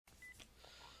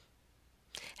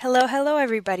Hello,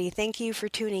 everybody. Thank you for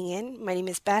tuning in. My name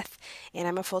is Beth, and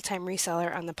I'm a full-time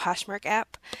reseller on the Poshmark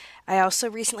app. I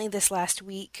also recently, this last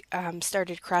week,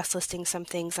 started cross-listing some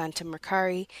things onto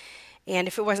Mercari, and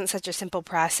if it wasn't such a simple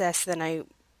process, then I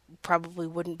probably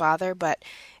wouldn't bother, but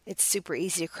it's super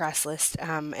easy to cross-list,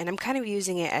 and I'm kind of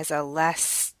using it as a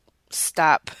last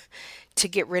stop to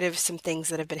get rid of some things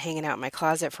that have been hanging out in my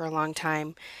closet for a long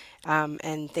time,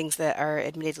 and things that are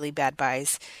admittedly bad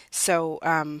buys. So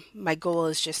my goal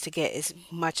is just to get as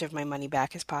much of my money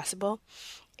back as possible.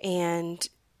 And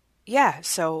yeah,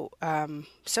 so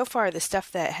far the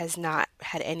stuff that has not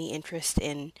had any interest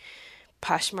in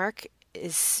Poshmark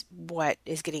is what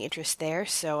is getting interest there.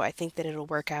 So I think that it'll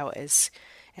work out as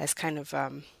kind of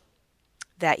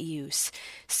that use.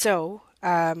 So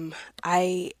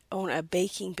I own a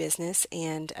baking business,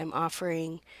 and I'm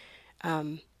offering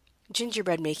um,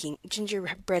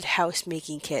 gingerbread house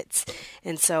making kits.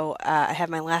 And so I have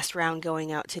my last round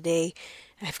going out today.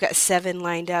 I've got 7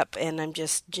 lined up, and I'm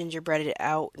just gingerbreaded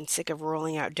out and sick of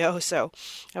rolling out dough. So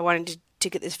I wanted to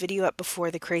get this video up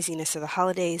before the craziness of the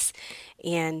holidays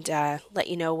and let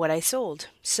you know what I sold.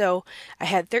 So I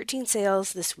had 13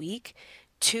 sales this week.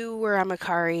 2 were on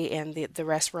Mercari, and the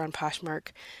rest were on Poshmark.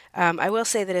 I will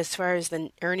say that as far as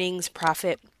the earnings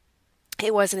profit,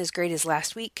 it wasn't as great as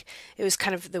last week. It was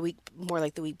kind of the week, more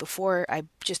like the week before. I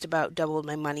just about doubled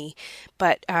my money,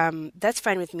 but that's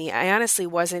fine with me. I honestly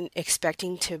wasn't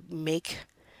expecting to make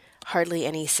hardly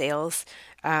any sales.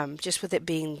 Just with it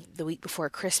being the week before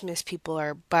Christmas, people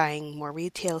are buying more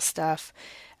retail stuff.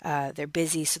 They're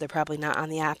busy, so they're probably not on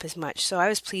the app as much. So I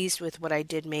was pleased with what I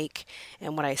did make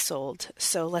and what I sold.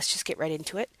 So let's just get right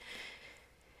into it.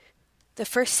 The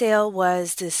first sale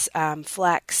was this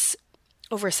flax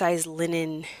oversized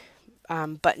linen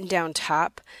button-down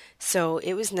top. So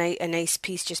it was a nice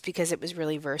piece just because it was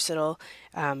really versatile,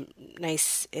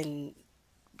 nice in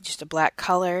just a black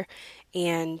color.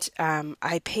 And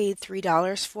I paid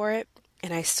 $3 for it,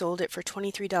 and I sold it for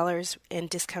 $23 in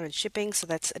discounted shipping, so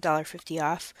that's $1.50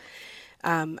 off.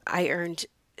 I earned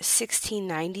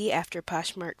 $16.90 after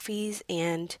Poshmark fees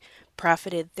and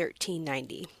profited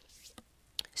 $13.90.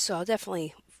 So I'll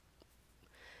definitely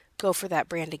go for that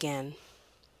brand again.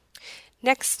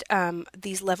 Next,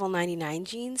 these Level 99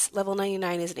 jeans. Level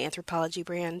 99 is an Anthropologie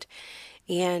brand,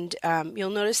 and you'll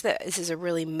notice that this is a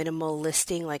really minimal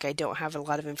listing, like I don't have a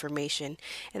lot of information,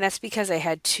 and that's because I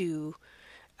had to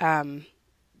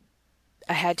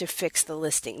fix the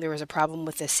listing. There was a problem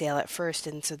with the sale at first,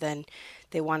 and so then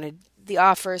they wanted the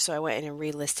offer, so I went in and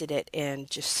relisted it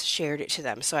and just shared it to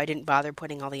them. So I didn't bother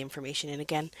putting all the information in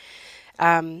again.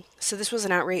 So this was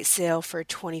an outright sale for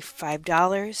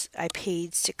 $25. I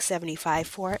paid $6.75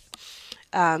 for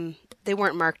it. They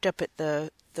weren't marked up at the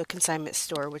consignment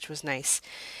store, which was nice.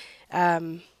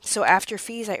 So after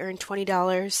fees, I earned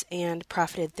 $20 and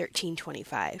profited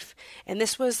 $13.25. And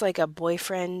this was like a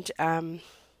boyfriend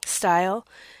style,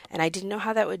 and I didn't know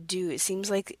how that would do. It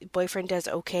seems like boyfriend does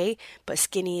okay, but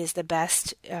skinny is the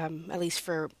best, at least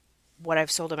for what I've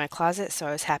sold in my closet. So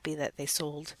I was happy that they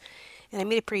sold, and I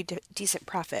made a pretty decent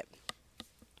profit.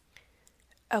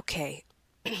 Okay.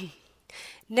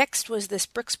 Next was this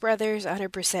Brooks Brothers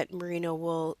 100% merino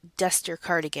wool duster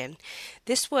cardigan.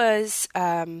 This was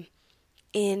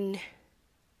in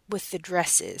with the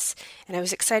dresses, and I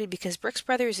was excited because Brooks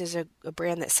Brothers is a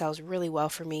brand that sells really well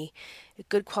for me.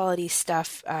 Good quality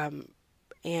stuff,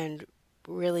 and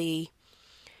really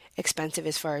expensive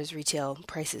as far as retail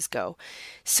prices go.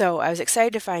 So I was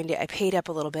excited to find it. I paid up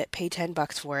a little bit, paid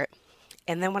 $10 for it.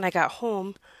 And then when I got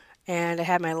home and I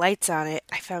had my lights on it,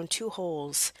 I found 2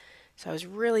 holes. So I was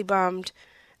really bummed.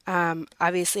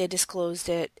 Obviously I disclosed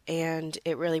it, and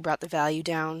it really brought the value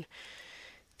down.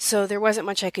 So there wasn't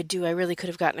much I could do. I really could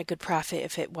have gotten a good profit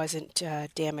if it wasn't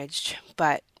damaged.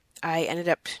 But I ended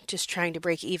up just trying to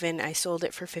break even. I sold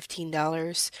it for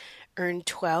 $15, earned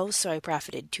 $12, so I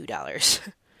profited $2.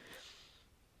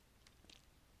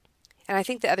 And I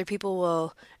think that other people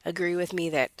will agree with me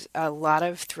that a lot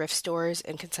of thrift stores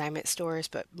and consignment stores,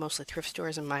 but mostly thrift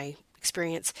stores in my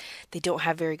experience, they don't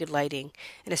have very good lighting.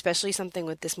 And especially something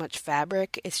with this much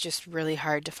fabric, it's just really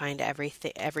hard to find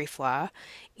every flaw,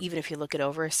 even if you look it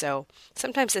over. So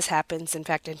sometimes this happens. In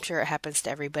fact, I'm sure it happens to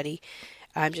everybody.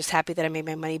 I'm just happy that I made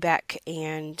my money back,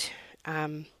 and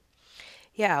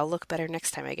yeah, I'll look better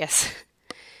next time, I guess.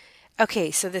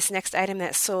 Okay, so this next item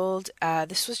that sold,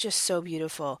 this was just so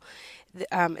beautiful.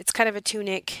 It's kind of a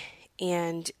tunic,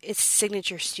 and it's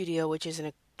Signature Studio, which isn't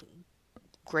a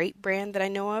great brand that I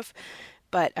know of,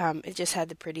 but it just had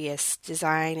the prettiest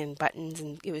design and buttons,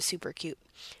 and it was super cute.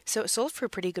 So it sold for a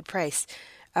pretty good price.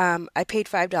 I paid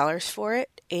 $5 for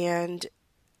it, and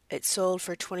It sold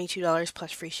for $22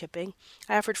 plus free shipping.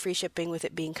 I offered free shipping with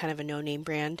it being kind of a no-name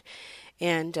brand,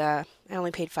 and I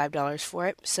only paid $5 for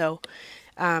it. So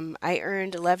I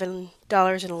earned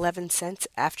 $11.11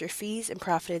 after fees and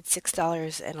profited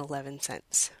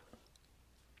 $6.11.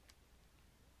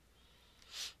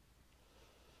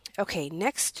 Okay,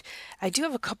 next, I do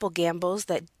have a couple gambles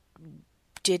that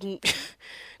didn't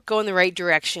go in the right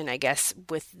direction, I guess,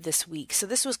 with this week. So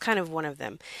this was kind of one of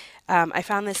them. I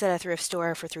found this at a thrift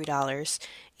store for $3,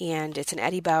 and it's an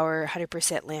Eddie Bauer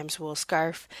 100% lamb's wool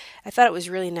scarf. I thought it was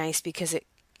really nice because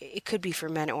it could be for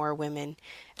men or women.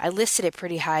 I listed it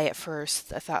pretty high at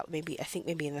first. I think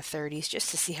maybe in the 30s just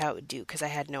to see how it would do because I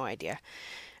had no idea.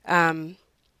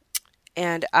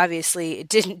 And obviously it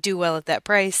didn't do well at that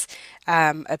price.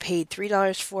 I paid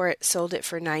 $3 for it, sold it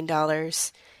for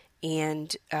 $9,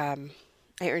 and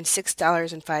I earned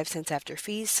 $6.05 after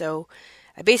fees. So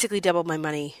I basically doubled my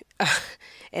money,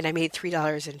 and I made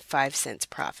 $3.05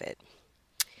 profit.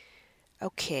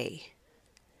 Okay.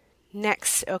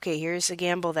 Next, here's a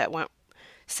gamble that went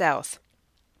south.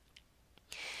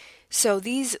 So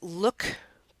these look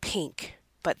pink,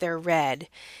 but they're red.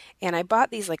 And I bought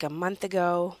these like a month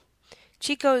ago.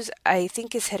 Chico's, I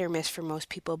think, is hit or miss for most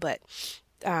people, but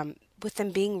with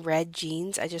them being red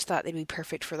jeans, I just thought they'd be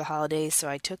perfect for the holidays. So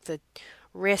I took the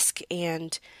risk,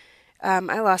 and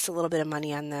I lost a little bit of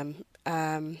money on them.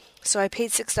 So I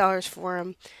paid $6 for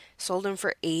them, sold them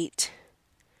for $8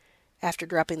 after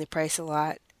dropping the price a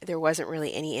lot. There wasn't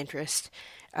really any interest.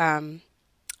 I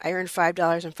earned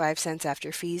 $5.05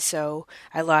 after fees, so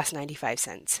I lost 95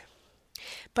 cents.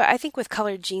 But I think with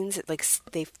colored jeans,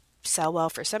 they sell well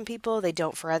for some people, they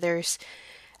don't for others.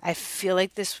 I feel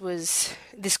like this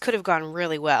could have gone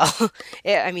really well.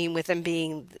 I mean, with them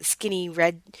being skinny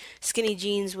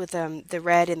jeans with the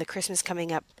red and the Christmas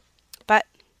coming up. But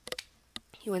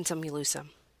you win some, you lose some.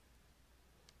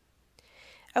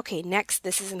 Okay, next,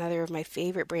 this is another of my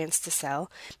favorite brands to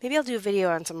sell. Maybe I'll do a video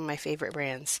on some of my favorite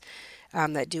brands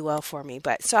that do well for me.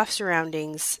 But Soft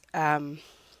Surroundings, I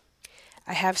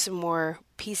have some more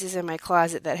pieces in my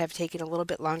closet that have taken a little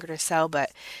bit longer to sell,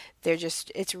 but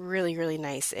it's really, really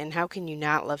nice. And how can you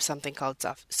not love something called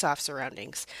soft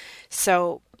Surroundings?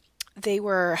 So they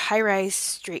were high-rise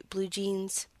straight blue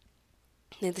jeans.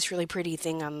 They had this really pretty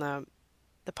thing on the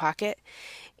pocket.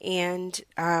 And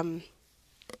let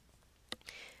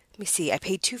me see, I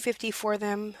paid $2.50 for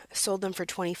them, sold them for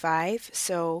 $25.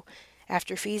 So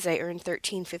after fees, I earned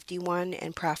 $13.51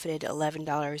 and profited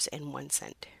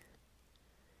 $11.01.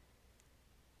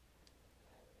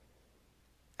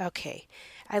 Okay,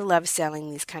 I love selling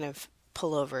these kind of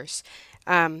pullovers.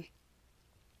 I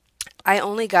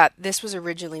only got, this was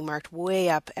originally marked way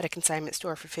up at a consignment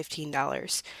store for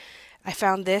 $15. I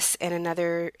found this and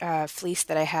another fleece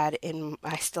that I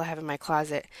still have in my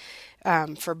closet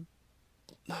for,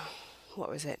 what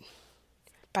was it?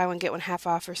 Buy one, get one half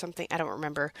off or something. I don't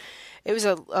remember. It was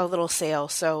a little sale,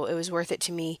 so it was worth it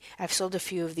to me. I've sold a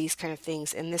few of these kind of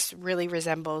things, and this really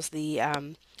resembles the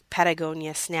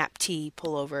Patagonia Snap Tee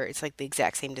pullover. It's like the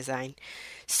exact same design.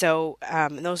 So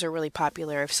those are really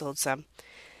popular. I've sold some.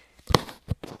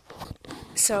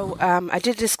 So I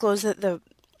did disclose that the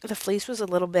fleece was a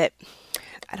little bit,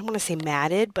 I don't want to say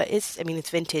matted, but it's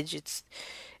vintage.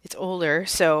 It's older,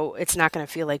 so it's not going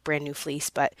to feel like brand new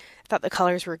fleece, but I thought the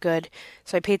colors were good.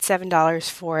 So I paid $7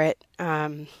 for it.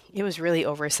 It was really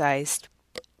oversized.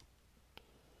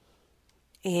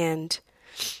 And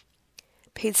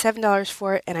paid $7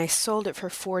 for it, and I sold it for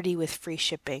 $40 with free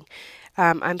shipping.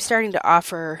 I'm starting to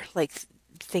offer like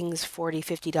things $40,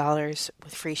 $50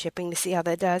 with free shipping to see how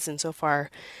that does, and so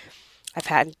far I've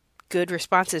had good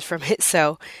responses from it.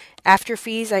 So after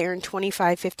fees, I earned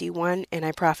 $25.51 and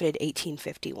I profited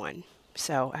 $18.51.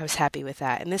 So I was happy with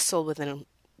that, and this sold within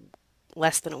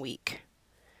less than a week.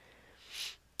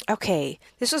 Okay,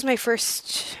 this was my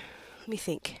first, let me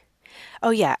think.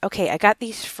 Oh yeah, okay, I got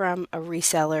these from a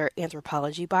reseller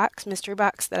Anthropology box, mystery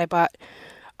box that I bought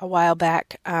a while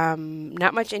back.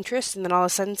 Not much interest, and then all of a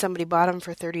sudden somebody bought them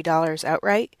for $30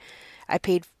 outright. I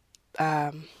paid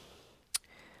 $5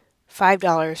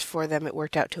 for them. It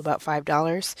worked out to about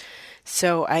 $5.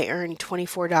 So I earned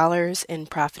 $24 and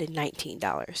profited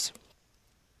 $19.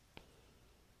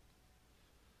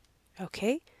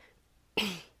 Okay.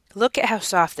 Look at how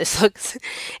soft this looks.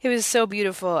 It was so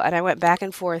beautiful, and I went back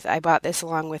and forth. I bought this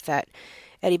along with that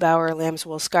Eddie Bauer lamb's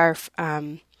wool scarf.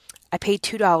 I paid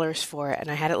 $2 for it,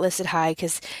 and I had it listed high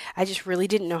because I just really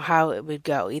didn't know how it would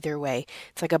go either way.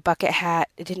 It's like a bucket hat.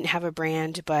 It didn't have a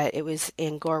brand, but it was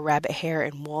Angora rabbit hair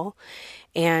and wool.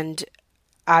 And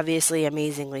obviously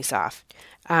amazingly soft.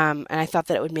 And I thought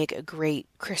that it would make a great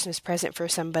Christmas present for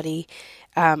somebody.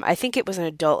 I think it was an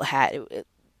adult hat,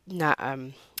 not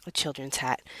a children's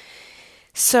hat.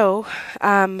 So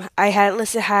I had it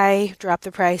listed high, dropped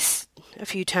the price a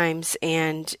few times,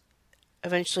 and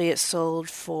eventually it sold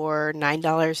for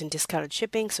 $9 in discounted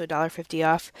shipping, so $1.50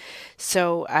 off.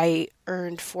 So I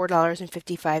earned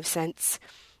 $4.55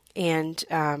 and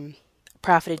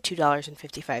profited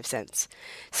 $2.55.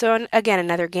 So again,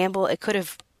 another gamble. It could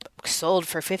have sold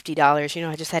for $50.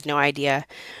 I just had no idea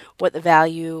what the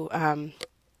value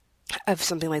of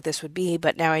something like this would be,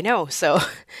 but now I know. So,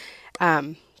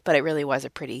 but it really was a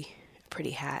pretty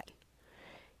hat.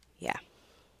 Yeah.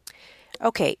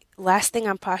 Okay, last thing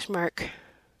on Poshmark.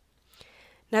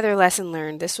 Another lesson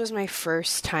learned. This was my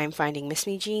first time finding Miss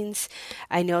Me jeans.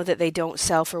 I know that they don't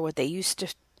sell for what they used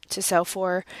to sell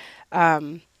for.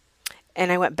 And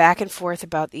I went back and forth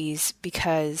about these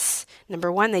because,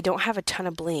 number one, they don't have a ton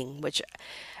of bling, which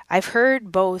I've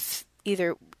heard both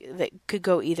either that could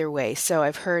go either way. So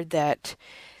I've heard that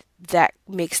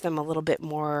makes them a little bit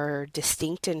more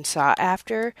distinct and sought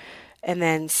after, and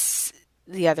then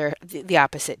the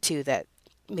opposite too, that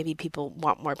maybe people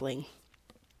want more bling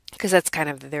because that's kind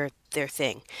of their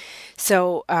thing.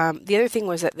 So the other thing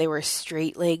was that they were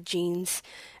straight leg jeans.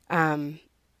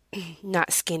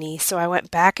 Not skinny. So I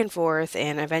went back and forth,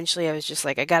 and eventually I was just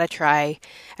like, I gotta try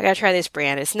this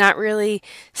brand. It's not really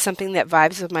something that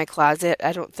vibes with my closet,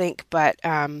 I don't think, but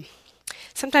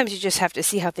sometimes you just have to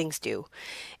see how things do.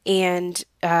 And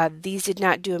these did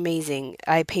not do amazing.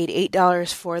 I paid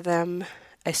 $8 for them.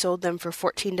 I sold them for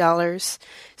 $14.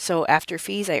 So after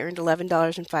fees, I earned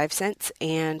 $11.05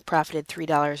 and profited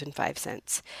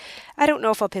 $3.05. I don't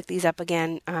know if I'll pick these up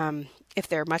again. If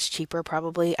they're much cheaper,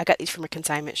 probably. I got these from a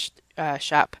consignment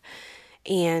shop,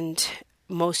 and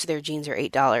most of their jeans are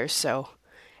 $8, so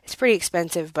it's pretty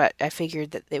expensive, but I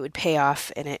figured that it would pay off,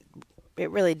 and it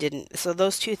really didn't. So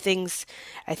those two things,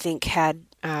 I think,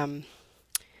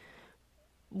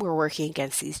 were working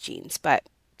against these jeans, but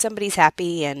somebody's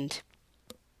happy, and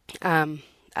I'm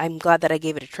glad that I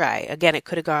gave it a try. Again, it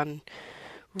could have gone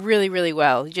really, really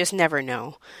well. You just never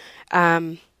know.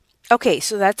 Okay,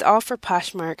 so that's all for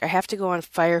Poshmark. I have to go on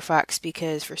Firefox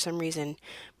because for some reason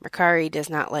Mercari does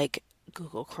not like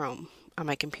Google Chrome on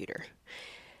my computer.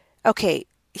 Okay,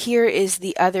 here is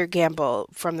the other gamble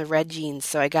from the red jeans.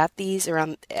 So I got these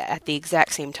around at the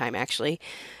exact same time, actually.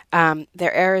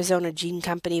 They're Arizona Jean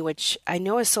Company, which I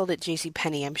know is sold at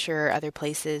JCPenney, I'm sure other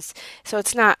places. So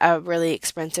it's not a really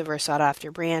expensive or sought after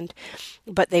brand,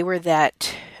 but they were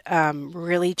that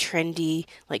really trendy,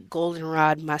 like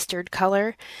goldenrod mustard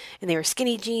color, and they were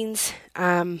skinny jeans.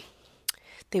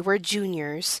 They were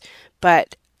juniors,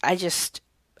 but I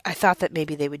thought that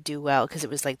maybe they would do well because it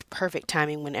was like the perfect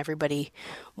timing when everybody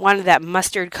wanted that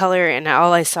mustard color, and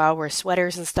all I saw were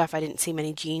sweaters and stuff. I didn't see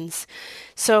many jeans.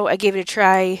 So I gave it a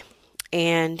try,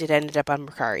 and it ended up on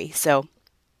Mercari. So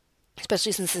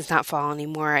especially since it's not fall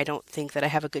anymore, I don't think that I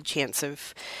have a good chance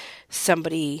of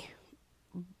somebody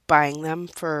buying them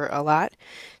for a lot.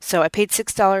 So I paid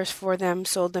 $6 for them,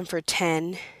 sold them for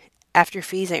 $10. After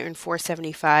fees, I earned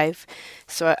 $4.75.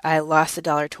 So I lost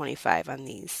 $1.25 on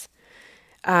these.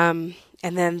 And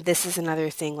then this is another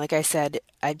thing. Like I said,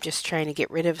 I'm just trying to get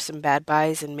rid of some bad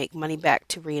buys and make money back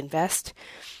to reinvest.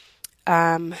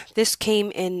 This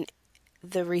came in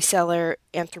the reseller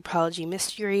Anthropology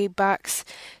Mystery box,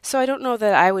 so I don't know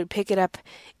that I would pick it up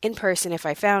in person if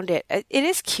I found it. It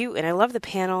is cute, and I love the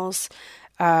panels.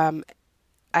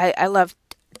 I love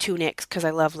tunics because I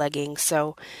love leggings,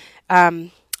 so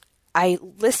I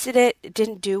listed it. It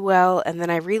didn't do well, and then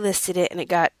I relisted it, and it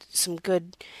got some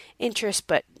good interest,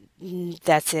 but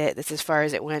that's it. That's as far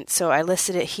as it went. So I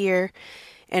listed it here,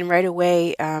 and right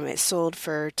away it sold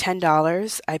for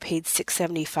 $10. I paid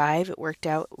 $6.75. It worked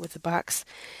out with the box,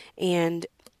 and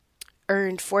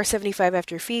earned $4.75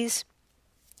 after fees.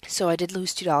 So I did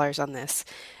lose $2 on this.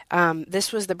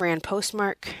 This was the brand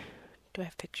Postmark. Do I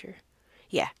have a picture?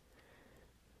 Yeah.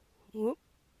 Whoop.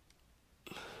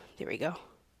 There we go.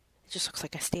 It just looks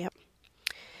like a stamp.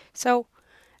 So,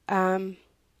 I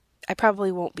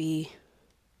probably won't be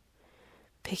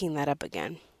picking that up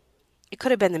again. It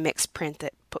could have been the mixed print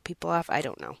that put people off. I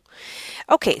don't know.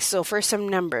 Okay, so for some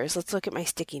numbers, let's look at my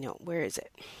sticky note. Where is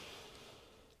it?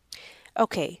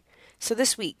 Okay, so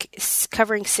this week is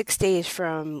covering 6 days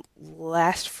from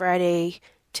last Friday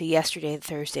to yesterday,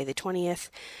 Thursday, the 20th.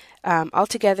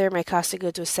 Altogether, my cost of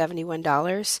goods was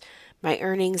 $71. My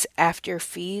earnings after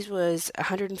fees was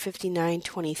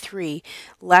 $159.23.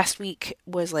 Last week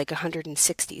was like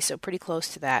 $160, so pretty close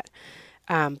to that.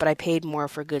 But I paid more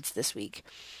for goods this week.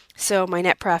 So my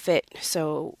net profit,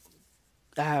 so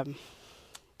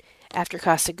after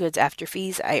cost of goods, after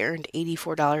fees, I earned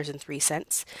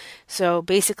 $84.03. So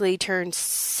basically turned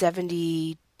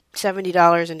 $70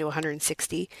 into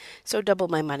 160. So double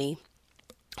my money,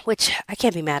 which I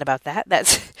can't be mad about that.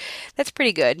 That's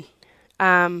pretty good.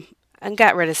 And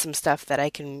got rid of some stuff that I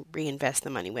can reinvest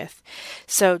the money with.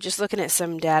 So just looking at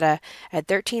some data, I had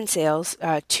 13 sales,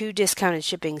 2 discounted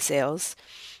shipping sales,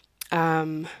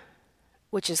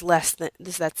 which is less than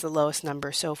this. That's the lowest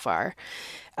number so far.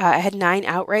 I had 9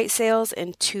 outright sales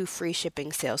and 2 free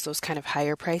shipping sales, those kind of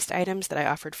higher priced items that I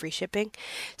offered free shipping.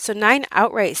 So 9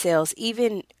 outright sales,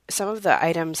 even some of the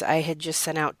items I had just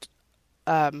sent out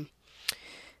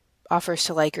offers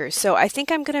to likers. So I think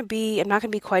I'm not going to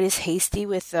be quite as hasty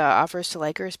with the offers to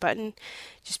likers button,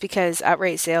 just because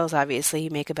outright sales, obviously, you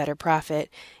make a better profit.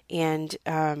 And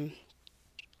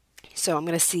so I'm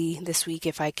going to see this week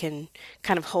if I can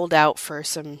kind of hold out for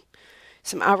some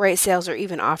outright sales or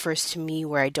even offers to me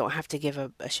where I don't have to give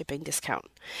a shipping discount.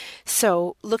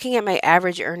 So looking at my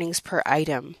average earnings per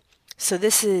item. So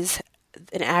this is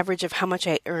an average of how much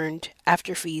I earned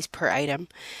after fees per item.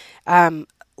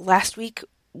 Last week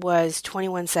was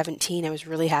 $21.17. I was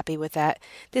really happy with that.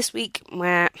 This week,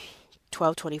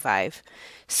 $12.25.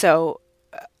 So,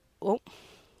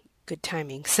 good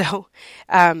timing. So,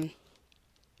 I'm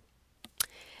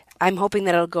hoping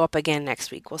that it'll go up again next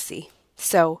week. We'll see.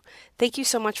 So, thank you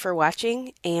so much for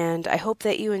watching, and I hope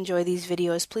that you enjoy these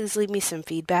videos. Please leave me some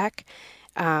feedback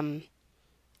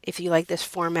if you like this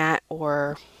format,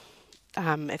 or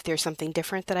if there's something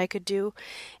different that I could do.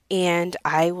 And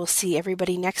I will see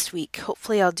everybody next week.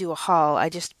 Hopefully I'll do a haul. I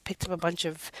just picked up a bunch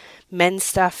of men's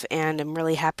stuff and I'm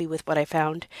really happy with what I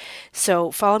found.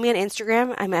 So follow me on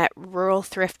Instagram. I'm at Rural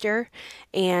Thrifter,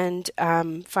 and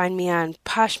find me on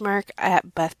Poshmark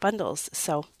at Beth Bundles.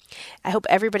 So I hope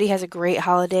everybody has a great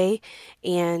holiday,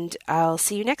 and I'll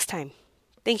see you next time.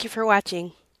 Thank you for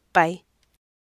watching. Bye.